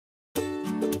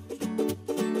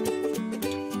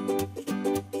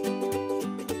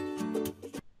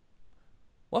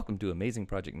Welcome to Amazing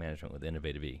Project Management with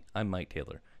Innovative E. I'm Mike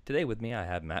Taylor. Today with me I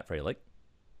have Matt Freilich.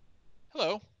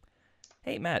 Hello.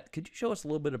 Hey Matt, could you show us a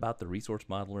little bit about the Resource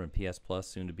Modeler and PS Plus,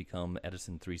 soon to become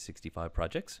edison365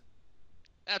 projects?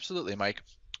 Absolutely, Mike.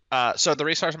 So the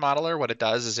resource modeler, what it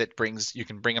does is you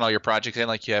can bring in all your projects in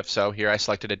like you have. So here I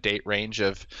selected a date range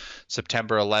of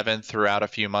September 11th throughout a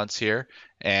few months here,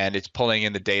 and it's pulling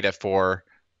in the data for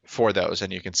those.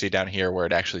 And you can see down here where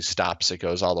it actually stops. It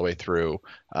goes all the way through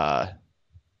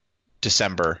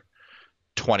December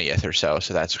 20th or so.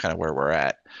 So that's kind of where we're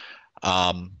at.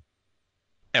 Um,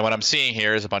 and what I'm seeing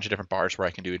here is a bunch of different bars where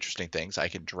I can do interesting things. I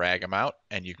can drag them out,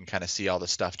 and you can kind of see all the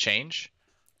stuff change.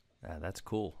 That's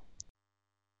cool.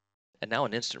 And now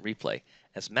an instant replay.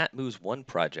 As Matt moves one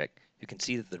project, you can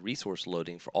see that the resource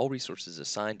loading for all resources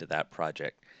assigned to that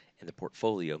project and the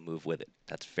portfolio move with it.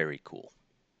 That's very cool.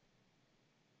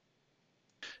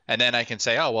 And then I can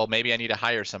say, oh, well, maybe I need to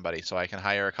hire somebody. So I can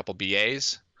hire a couple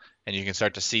BAs, and you can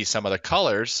start to see some of the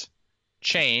colors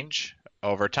change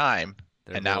over time.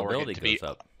 Their And now we're availability getting to be goes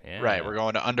up. Yeah. right. We're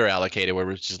going to underallocated,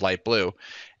 which is light blue.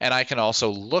 And I can also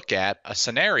look at a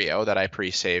scenario that I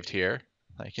pre-saved here,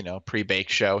 like, pre-bake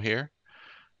show here.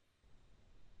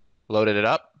 Loaded it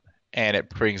up, and it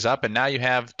brings up, and now you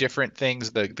have different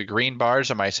things. The green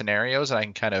bars are my scenarios, and I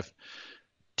can kind of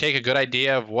take a good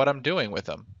idea of what I'm doing with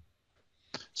them.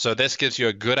 So this gives you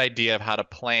a good idea of how to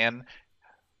plan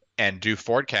and do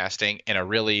forecasting in a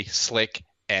really slick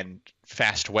and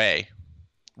fast way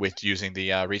with using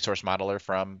the resource modeler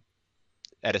from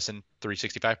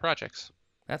Edison365 Projects.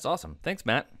 That's awesome. Thanks,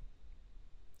 Matt.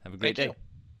 Have a great Thank day.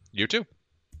 you. You too.